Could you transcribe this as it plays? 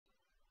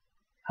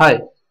Hi,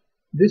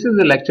 this is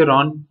a lecture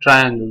on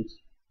triangles.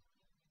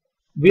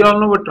 We all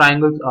know what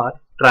triangles are.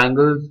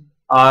 Triangles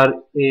are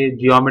a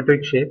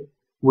geometric shape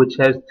which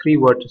has three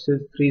vertices,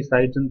 three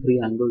sides and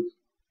three angles.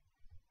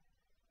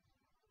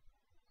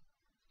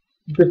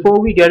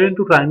 Before we get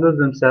into triangles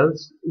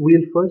themselves,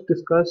 we'll first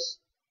discuss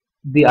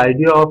the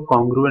idea of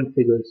congruent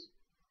figures.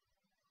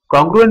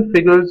 Congruent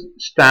figures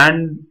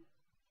stand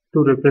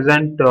to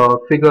represent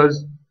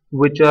figures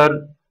which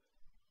are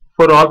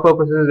for all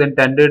purposes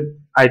intended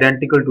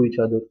identical to each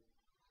other.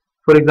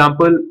 For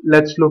example,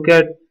 let's look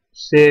at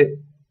say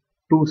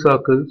two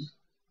circles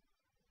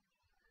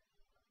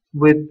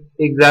with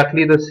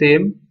exactly the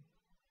same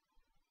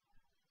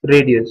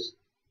radius.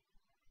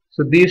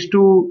 So these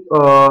two,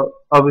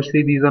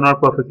 obviously these are not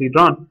perfectly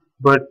drawn,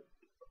 but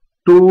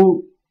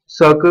two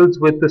circles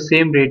with the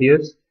same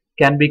radius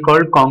can be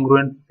called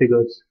congruent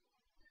figures.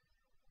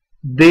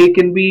 The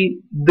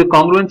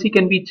congruency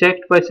can be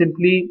checked by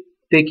simply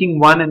taking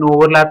one and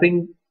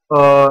overlapping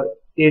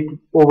it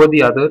over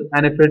the other,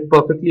 and if it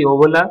perfectly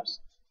overlaps,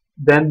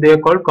 then they are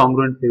called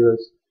congruent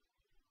figures.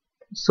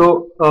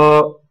 So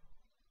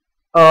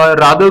a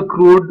rather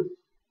crude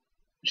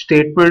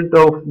statement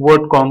of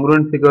what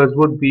congruent figures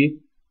would be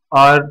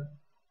are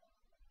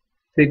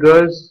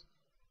figures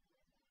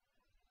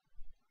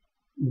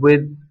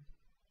with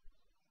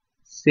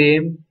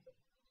same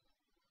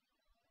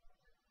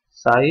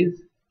size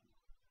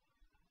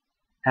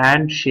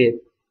and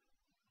shape.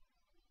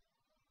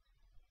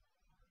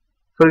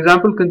 For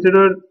example,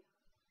 consider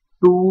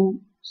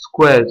two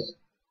squares.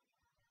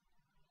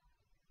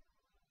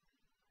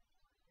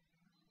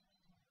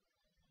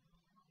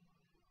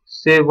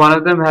 Say one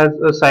of them has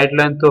a side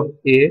length of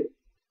A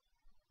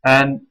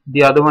and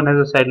the other one has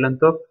a side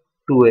length of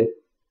 2A.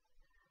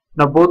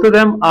 Now both of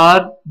them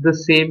are the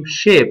same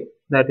shape,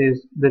 that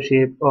is the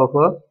shape of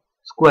a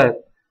square,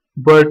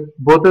 but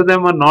both of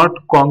them are not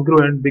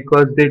congruent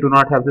because they do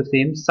not have the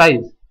same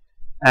size.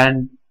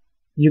 And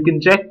you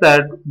can check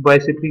that by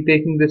simply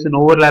taking this and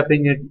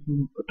overlapping it,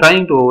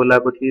 trying to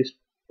overlap at least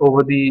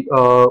over the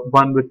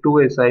one with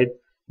 2A side,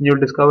 and you'll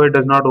discover it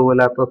does not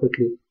overlap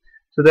perfectly.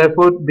 So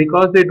therefore,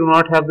 because they do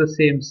not have the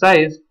same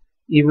size,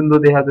 even though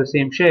they have the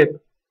same shape,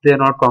 they are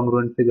not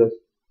congruent figures.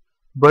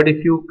 But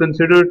if you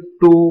consider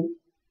two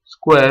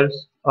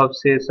squares of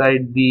say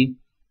side B,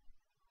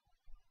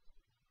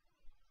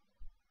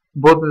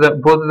 both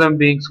of them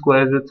being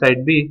squares with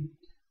side B,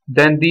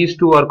 then these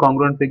two are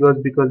congruent figures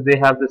because they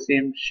have the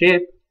same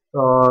shape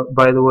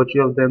by the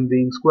virtue of them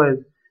being squares,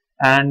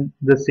 and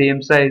the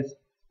same size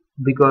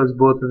because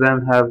both of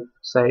them have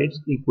sides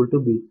equal to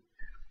B.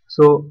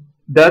 So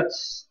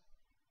that's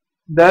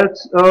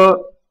a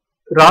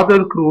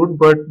rather crude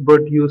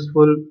but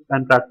useful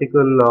and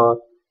practical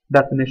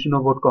definition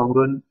of what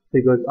congruent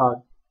figures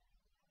are.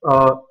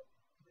 Uh,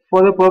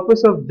 for the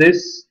purpose of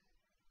this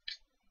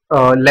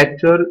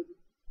lecture,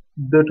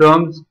 the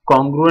terms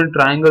congruent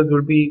triangles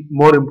will be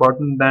more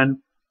important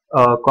than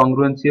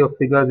congruency of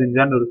figures in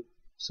general.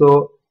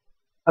 So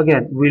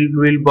again,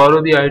 we'll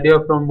borrow the idea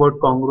from what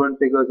congruent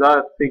figures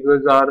are.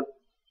 Figures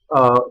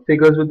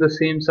with the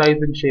same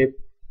size and shape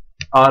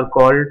are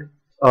called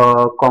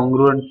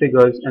congruent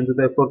figures, and so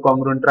therefore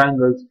congruent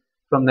triangles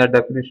from that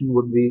definition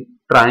would be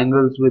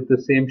triangles with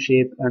the same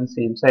shape and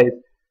same size.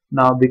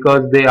 Now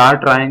because they are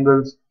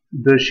triangles,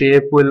 the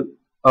shape will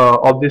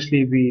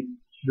obviously be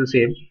the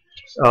same,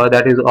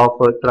 that is of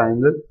a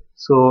triangle.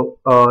 So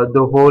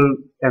the whole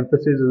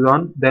emphasis is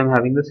on them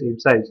having the same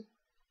size.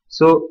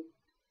 So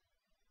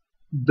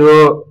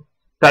the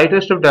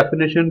tightest of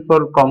definition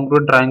for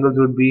congruent triangles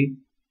would be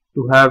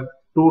to have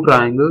two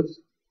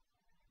triangles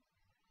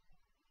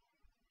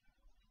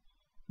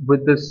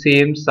with the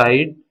same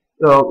side,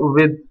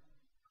 with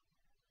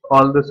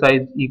all the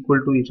sides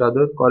equal to each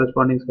other,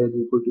 corresponding sides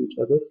equal to each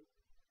other.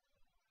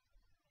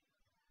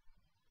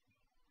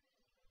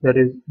 That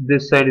is,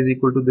 this side is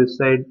equal to this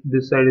side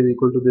is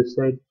equal to this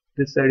side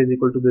is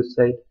equal to this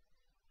side,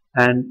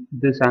 and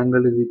this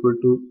angle is equal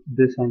to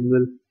this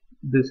angle,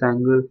 this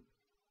angle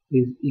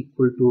is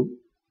equal to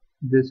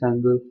this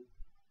angle,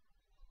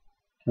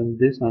 and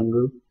this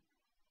angle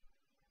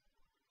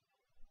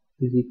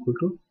is equal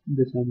to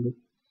this angle.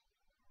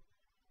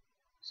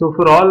 So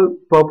for all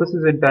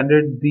purposes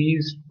intended,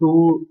 these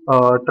two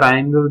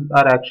triangles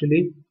are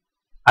actually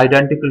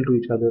identical to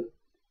each other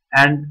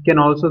and can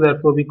also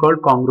therefore be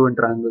called congruent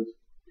triangles.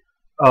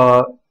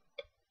 Uh,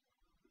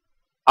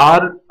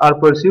 our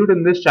pursuit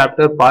in this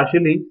chapter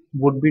partially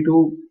would be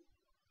to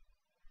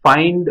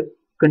find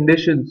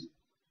conditions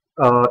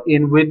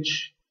in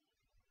which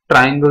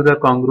triangles are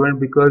congruent,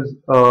 because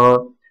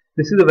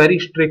this is a very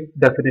strict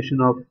definition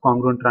of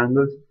congruent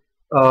triangles.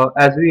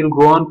 As we'll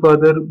go on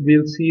further,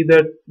 we'll see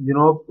that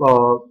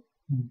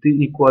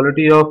the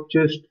equality of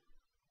just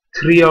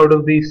 3 out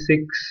of these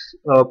 6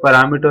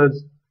 parameters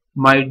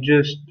might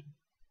just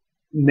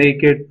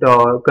make it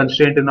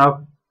constraint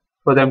enough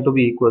for them to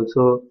be equal.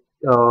 So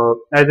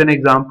as an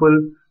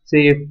example,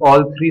 say if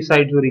all 3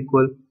 sides were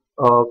equal,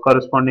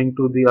 corresponding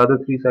to the other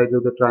 3 sides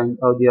of the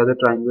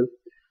triangle,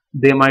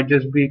 they might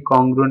just be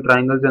congruent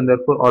triangles, and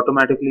therefore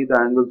automatically the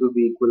angles will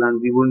be equal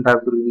and we wouldn't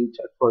have to really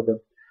check for them.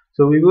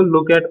 So we will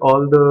look at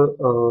all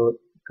the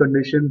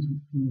conditions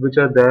which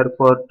are there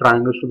for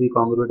triangles to be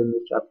congruent in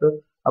this chapter,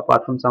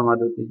 apart from some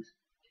other things.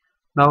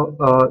 Now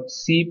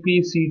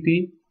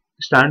CPCT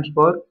stands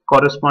for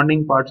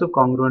corresponding parts of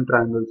congruent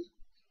triangles,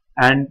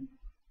 and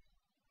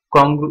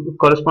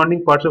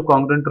corresponding parts of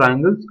congruent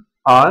triangles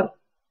are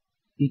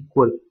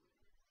equal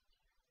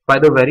by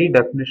the very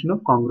definition of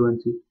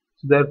congruency.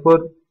 So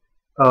therefore,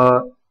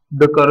 uh,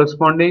 the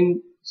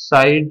corresponding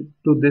side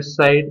to this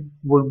side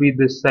would be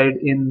this side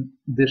in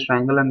this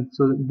triangle, and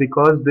so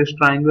because this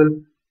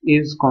triangle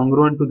is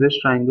congruent to this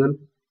triangle,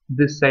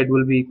 this side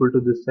will be equal to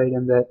this side,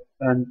 and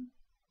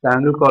the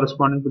angle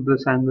corresponding to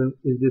this angle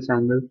is this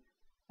angle,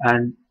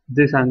 and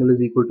this angle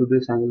is equal to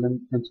this angle,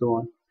 and so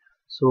on.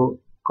 So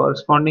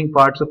corresponding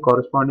parts of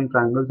corresponding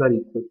triangles are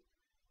equal.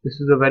 This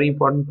is a very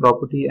important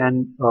property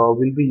and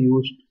will be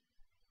used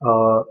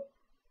uh,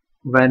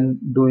 when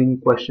doing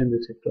questions,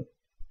 etc.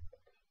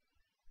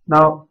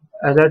 Now,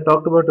 as I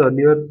talked about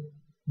earlier,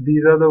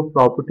 these are the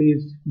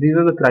properties, these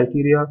are the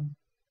criteria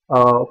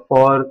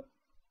for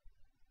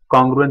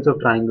congruence of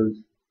triangles.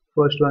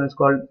 First one is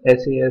called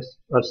SAS,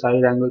 or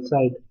side angle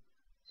side.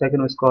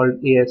 Second is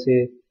called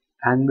ASA,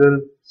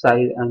 angle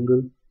side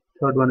angle.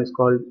 Third one is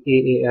called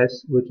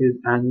AAS, which is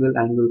angle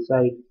angle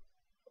side.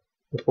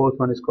 The fourth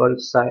one is called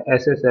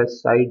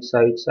SSS, side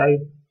side side.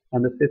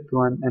 And the fifth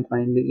one and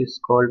finally is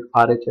called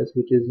RHS,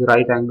 which is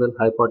right angle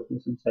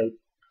hypotenuse and side.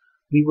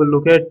 We will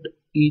look at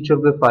each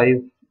of the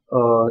five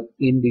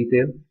in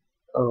detail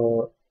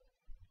uh,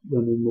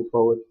 when we move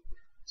forward.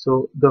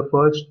 So the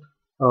first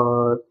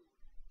uh,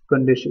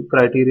 condition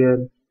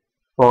criterion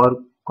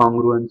for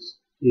congruence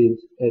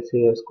is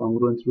SAS,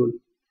 congruence rule.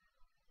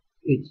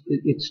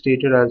 It's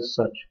stated as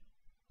such: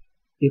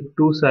 if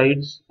two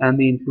sides and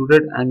the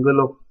included angle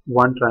of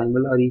one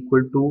triangle are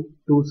equal to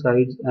two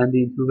sides and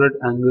the included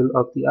angle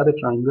of the other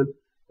triangle,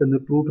 then the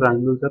two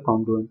triangles are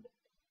congruent.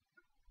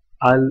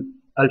 I'll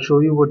I'll show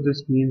you what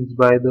this means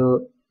by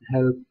the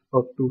help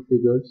of two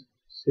figures.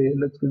 Say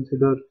let's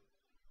consider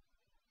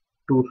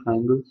two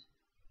triangles.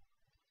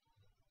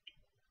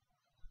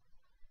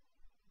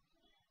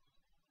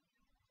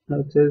 Now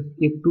it says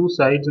if two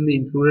sides and the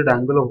included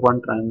angle of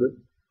one triangle,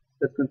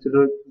 let's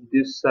consider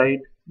this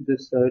side,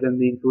 and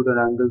the included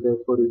angle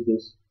therefore is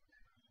this,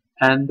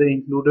 and the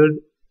included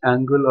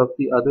angle of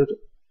the other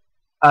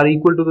are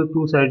equal to the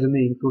two sides and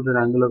the included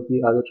angle of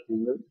the other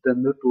triangle,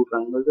 then the two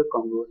triangles are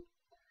congruent.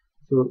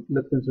 So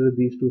let's consider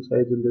these two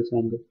sides and this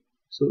angle.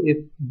 So if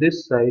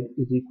this side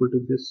is equal to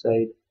this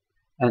side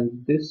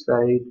and this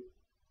side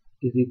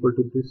is equal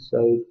to this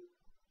side,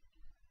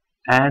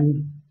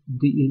 and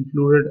the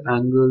included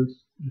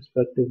angles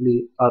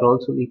respectively are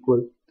also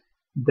equal,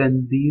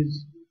 then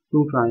these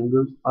two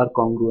triangles are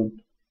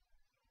congruent.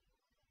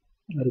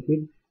 I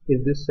repeat,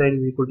 if this side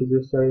is equal to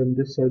this side and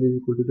this side is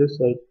equal to this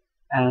side,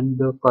 and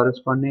the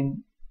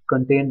corresponding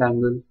contained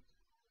angle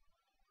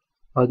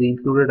or the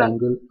included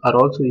angle are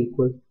also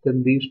equal,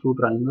 then these two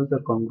triangles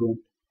are congruent.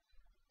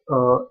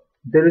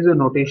 There is a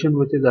notation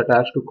which is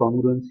attached to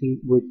congruency,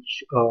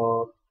 which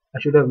I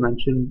should have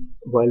mentioned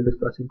while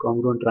discussing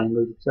congruent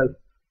triangles itself,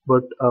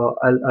 but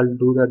I'll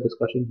do that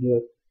discussion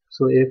here.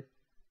 So if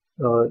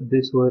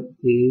this were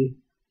A,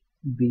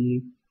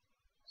 B,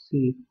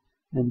 C,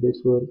 and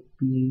this were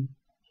P,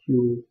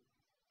 Q,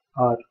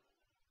 R,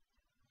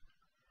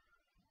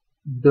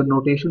 the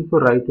notation for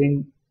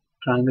writing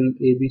triangle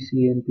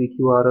ABC and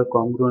PQR are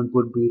congruent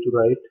would be to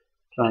write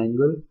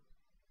triangle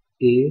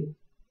A,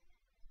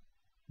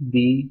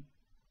 B,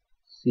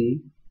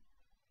 C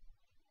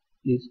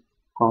is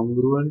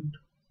congruent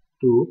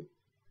to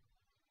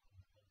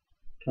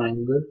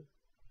triangle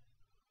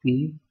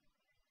P,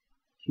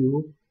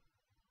 Q,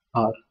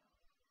 R.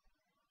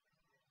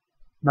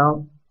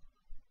 Now,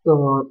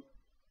 so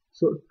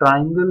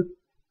triangle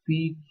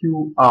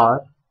PQR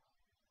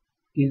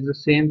is the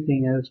same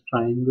thing as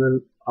triangle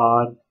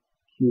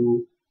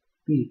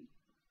RQP.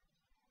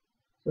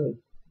 So,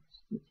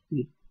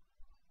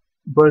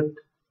 but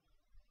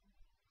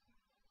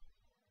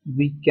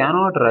we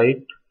cannot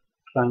write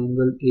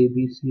triangle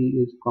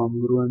ABC is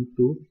congruent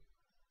to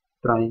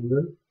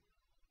triangle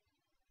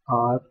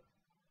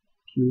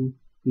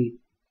RQP.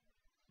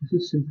 This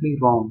is simply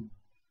wrong.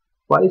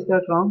 Why is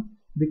that wrong?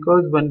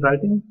 Because when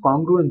writing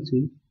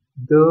congruency,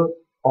 the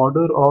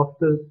order of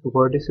the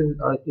vertices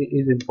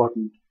is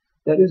important.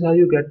 That is how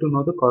you get to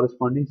know the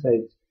corresponding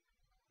sides.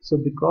 So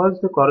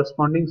because the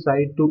corresponding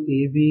side to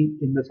AB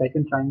in the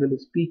second triangle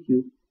is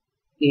PQ,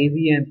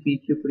 AB and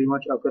PQ pretty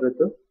much occur at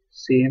the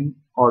same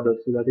order.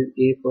 So that is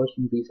A first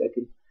and B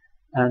second.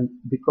 And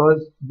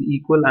because the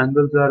equal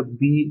angles are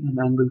B and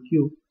angle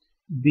Q,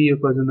 B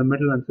occurs in the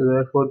middle, and so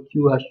therefore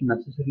Q has to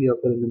necessarily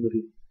occur in the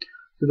middle.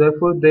 So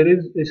therefore there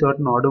is a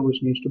certain order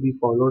which needs to be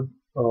followed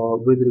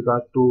with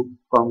regard to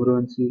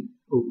congruency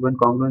when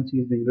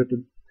congruency is being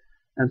written.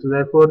 And so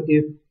therefore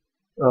if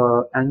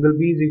angle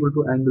B is equal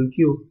to angle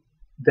Q,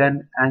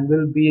 then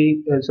angle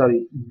B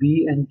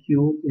and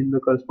Q in the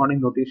corresponding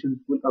notations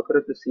will occur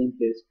at the same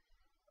place.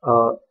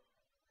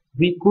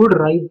 We could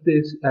write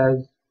this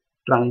as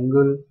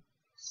triangle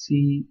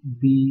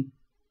CBA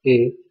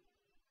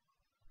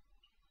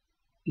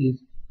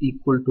is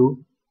equal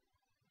to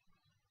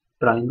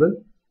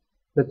triangle.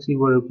 Let's see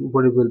what it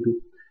will be.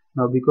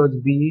 Now because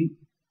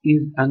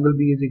angle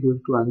B is equal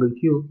to angle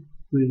Q,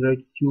 we will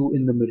write Q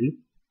in the middle.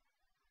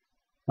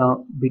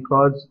 Now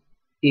because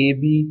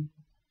AB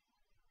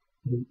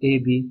is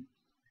AB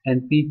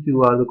and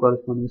PQ are the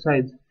corresponding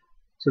sides,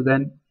 so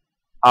then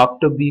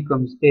after B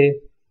comes A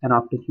and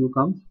after Q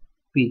comes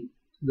P.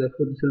 So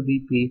therefore this will be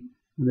P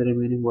and the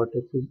remaining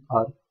vertex is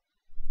R.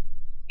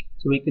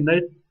 So we can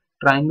write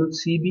triangle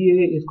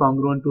CBA is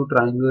congruent to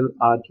triangle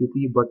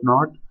RQP but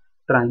not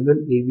triangle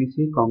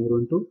ABC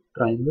congruent to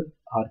triangle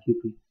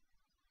RQP.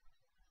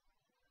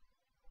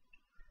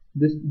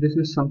 This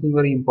is something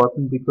very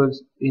important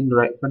because when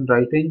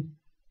writing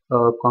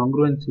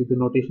congruency, the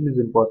notation is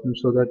important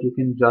so that you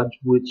can judge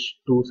which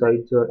two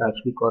sides are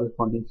actually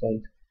corresponding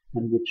sides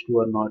and which two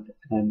are not,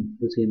 and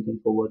the same thing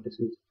for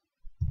vertices.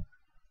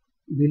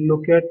 We'll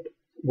look at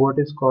what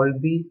is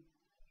called the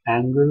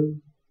angle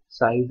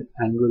side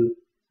angle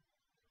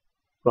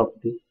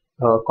property,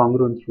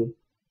 congruence rule.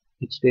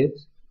 It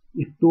states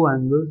if two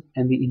angles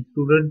and the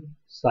included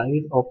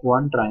side of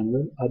one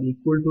triangle are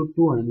equal to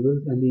two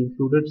angles and the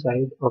included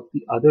side of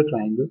the other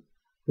triangle,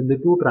 then the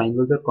two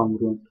triangles are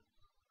congruent.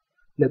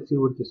 Let's see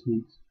what this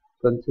means.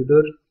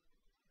 Consider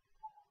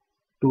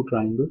two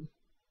triangles.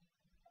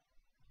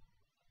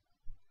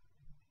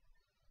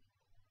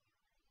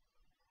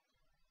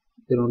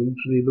 They don't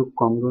really look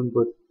congruent,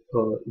 but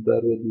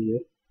bear with me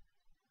here.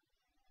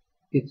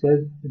 It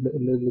says,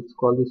 let's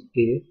call this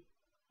A,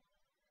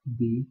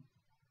 B,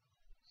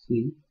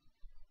 C.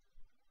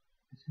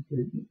 This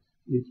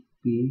is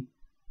P,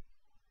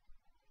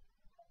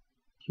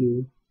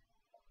 Q,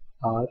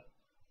 R.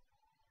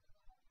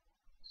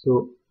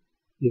 So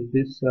if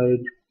this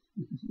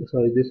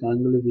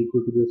angle is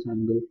equal to this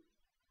angle,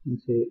 and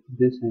say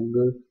this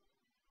angle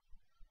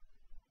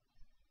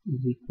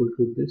is equal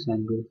to this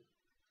angle,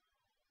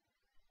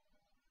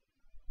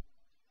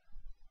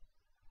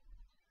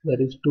 that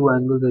is two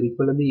angles are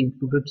equal, and the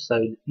included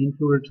side is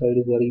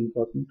very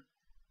important.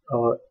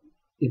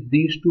 If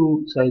these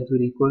two sides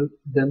are equal,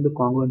 then the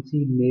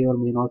congruency may or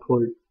may not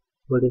hold,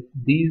 but if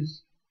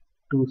these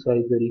two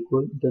sides are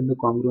equal, then the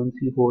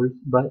congruency holds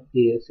by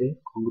ASA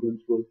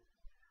congruence rule.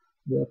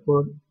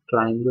 Therefore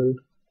triangle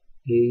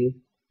A,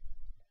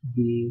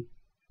 B,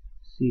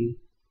 C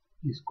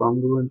is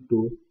congruent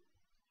to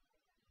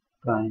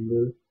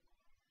triangle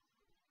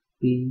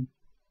P,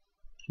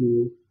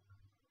 Q,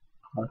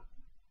 R,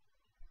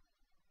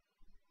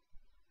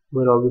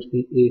 where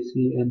obviously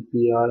AC and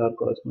PR are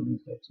corresponding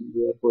sides, and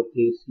therefore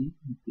AC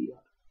and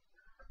PR.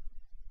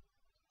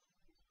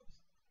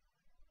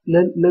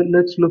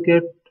 Let's look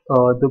at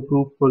the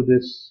proof for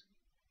this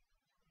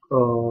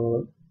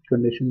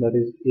condition, that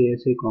is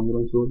ASA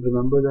congruence. So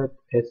remember that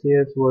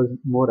SAS was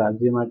more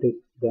axiomatic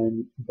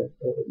than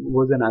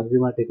was an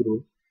axiomatic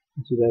rule,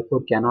 so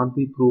therefore cannot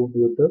be proved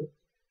with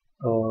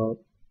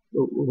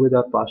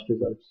our past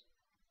results.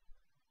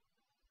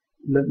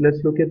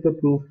 Let's look at the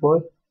proof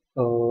for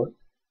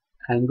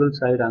angle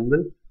side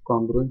angle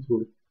congruence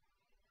rule.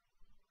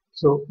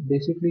 So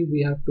basically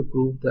we have to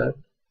prove that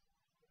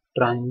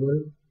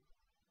triangle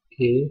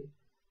A,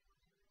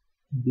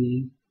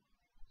 B,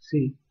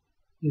 C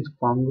is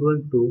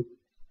congruent to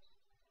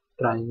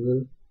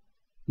triangle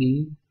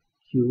P,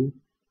 Q,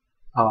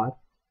 R.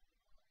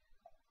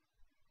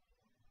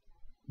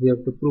 We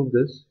have to prove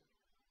this.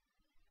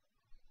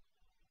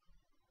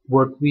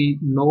 What we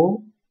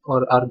know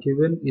or are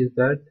given is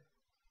that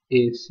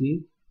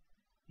AC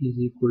is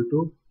equal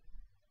to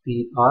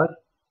PR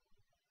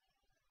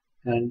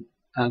and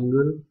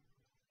angle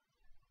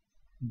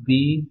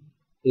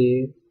BAC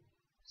is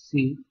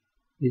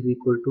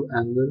equal to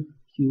angle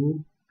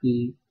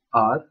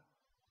QPR.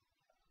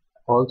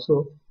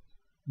 Also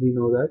we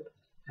know that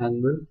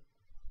angle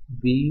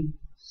BCA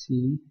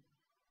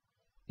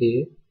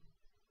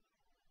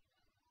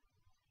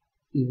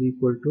is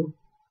equal to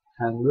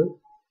angle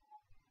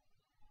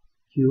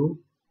QRP.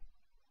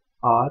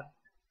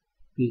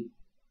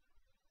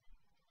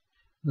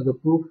 Now the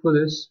proof for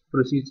this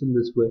proceeds in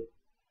this way.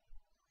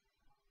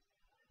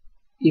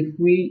 If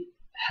we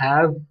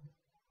have,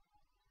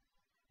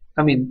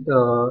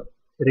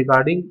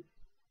 regarding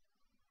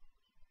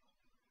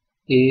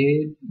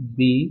A,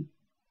 B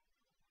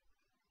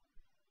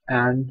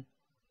and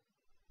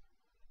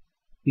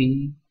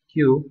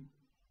PQ,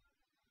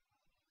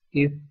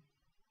 if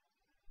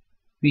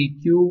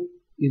PQ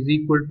is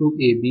equal to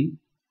AB,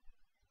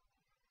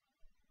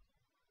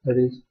 that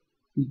is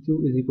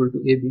PQ is equal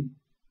to AB,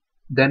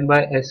 then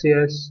by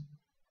SAS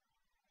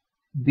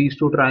these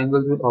two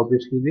triangles will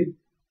obviously be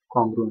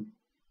congruent,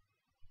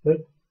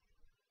 right?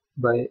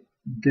 By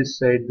this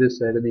side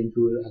and the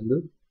included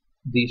angle,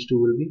 these two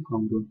will be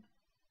congruent.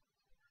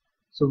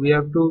 So we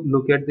have to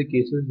look at the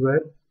cases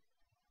where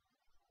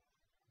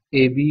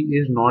AB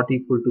is not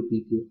equal to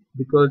PQ,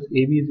 because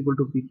AB is equal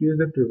to PQ is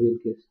a trivial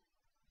case.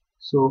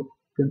 So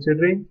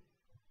considering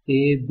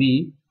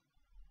AB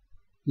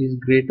is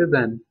greater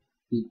than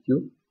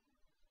PQ.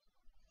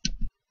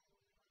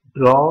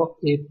 Draw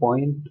a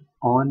point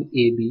on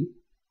AB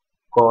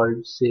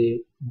called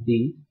say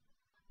D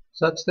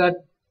such that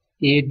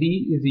AD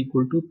is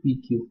equal to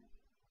PQ.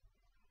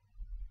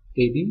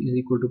 AD is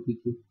equal to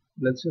PQ.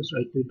 Let's just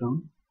write it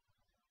down.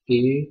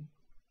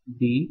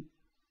 AD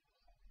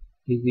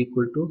is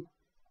equal to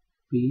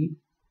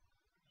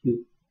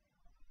PQ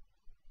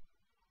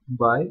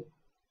by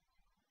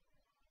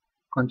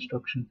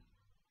construction.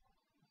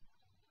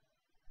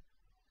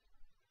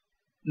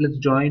 Let's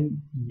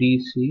join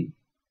DC.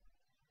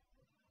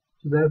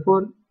 So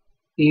therefore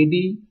AD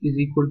is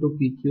equal to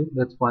PQ,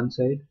 that's one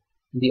side.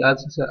 The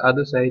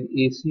other side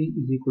AC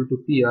is equal to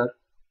PR,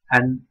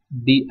 and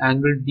the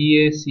angle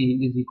DAC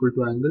is equal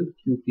to angle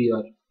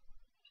QPR.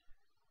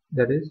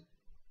 That is,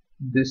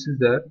 this is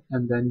there,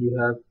 and then you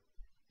have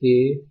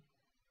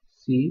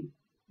AC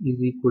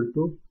is equal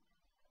to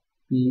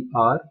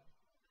PR.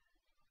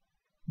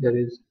 That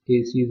is,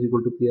 AC is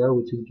equal to PR,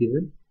 which is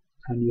given,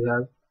 and you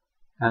have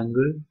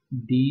angle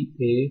DAC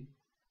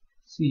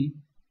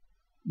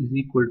is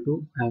equal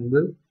to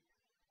angle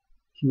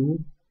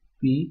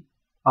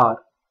QPR,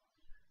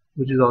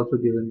 which is also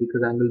given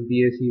because angle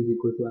BAC is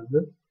equal to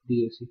angle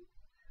DAC.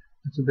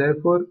 So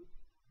therefore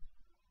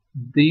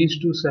these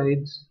two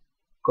sides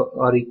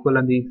are equal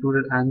and the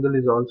included angle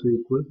is also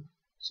equal.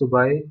 So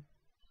by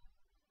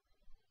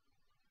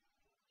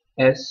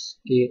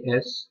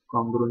SAS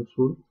congruence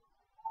rule,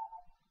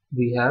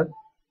 we have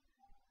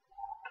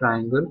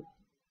triangle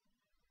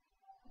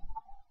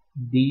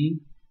DAC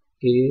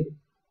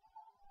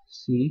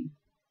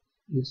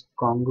is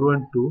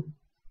congruent to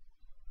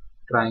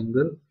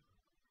triangle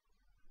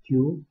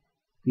QPR.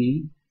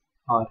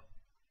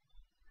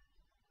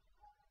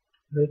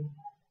 Right?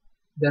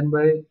 Then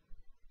by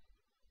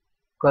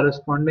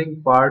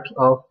corresponding parts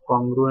of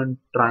congruent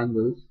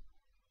triangles,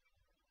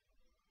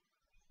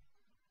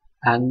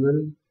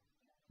 angle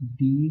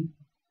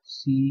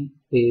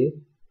DCA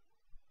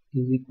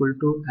is equal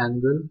to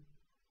angle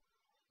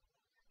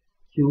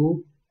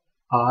QRP.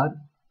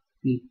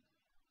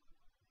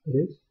 That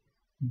is,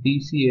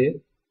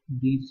 DCA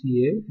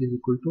is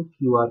equal to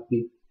QRP.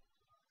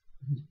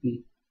 This is P.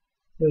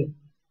 Right.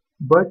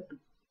 But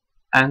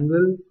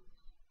angle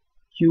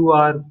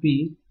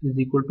QRP is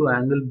equal to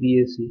angle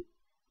BAC,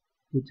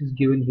 which is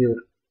given here.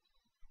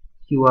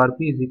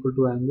 QRP is equal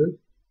to angle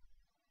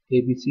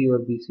ABC or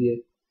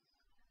BCA.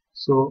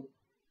 So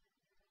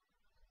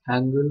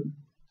angle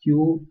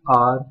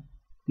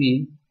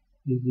QRP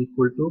is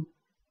equal to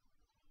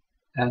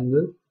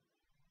angle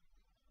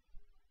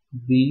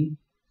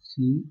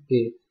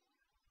BCA.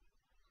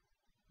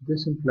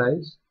 This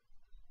implies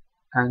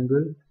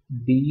angle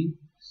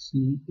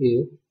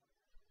DCA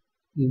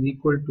is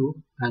equal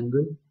to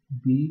angle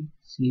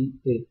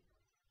BCA.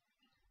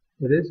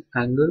 That is,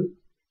 angle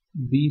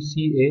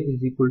BCA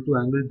is equal to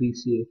angle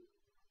DCA,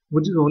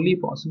 which is only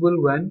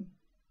possible when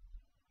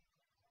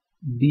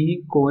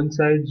D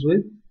coincides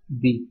with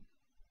B.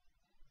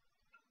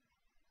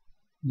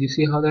 Do you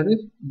see how that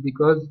is?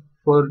 Because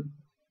for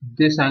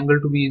this angle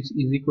to be is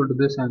equal to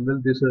this angle,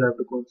 this will have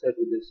to coincide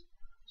with this.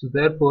 So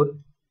therefore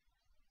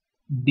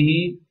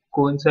D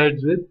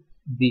coincides with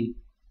B.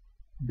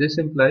 This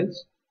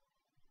implies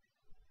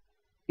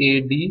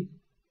AD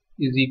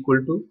is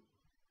equal to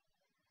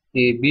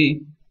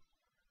AB,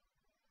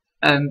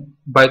 and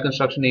by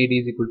construction AD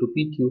is equal to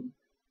PQ,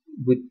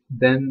 with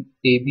then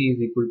AB is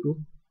equal to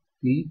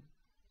PQ.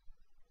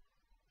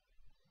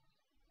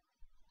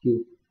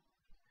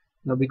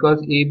 Now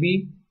because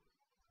AB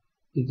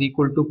is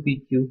equal to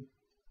PQ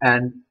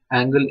and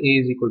angle A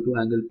is equal to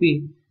angle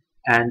P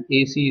and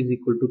AC is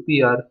equal to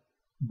PR,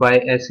 by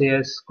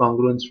SAS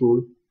congruence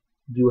rule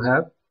you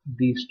have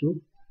these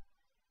two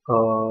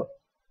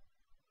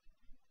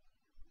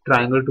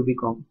triangles to be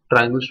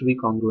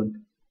congruent.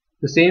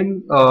 The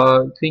same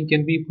thing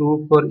can be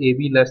proved for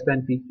AB less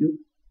than PQ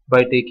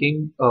by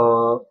taking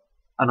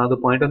another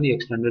point on the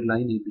extended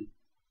line AB.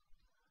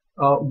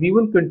 We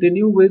will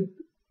continue with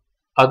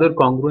other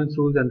congruence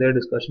rules and their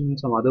discussion and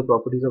some other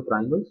properties of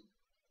triangles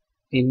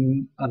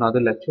in another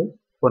lecture.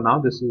 For now,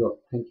 this is all.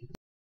 Thank you.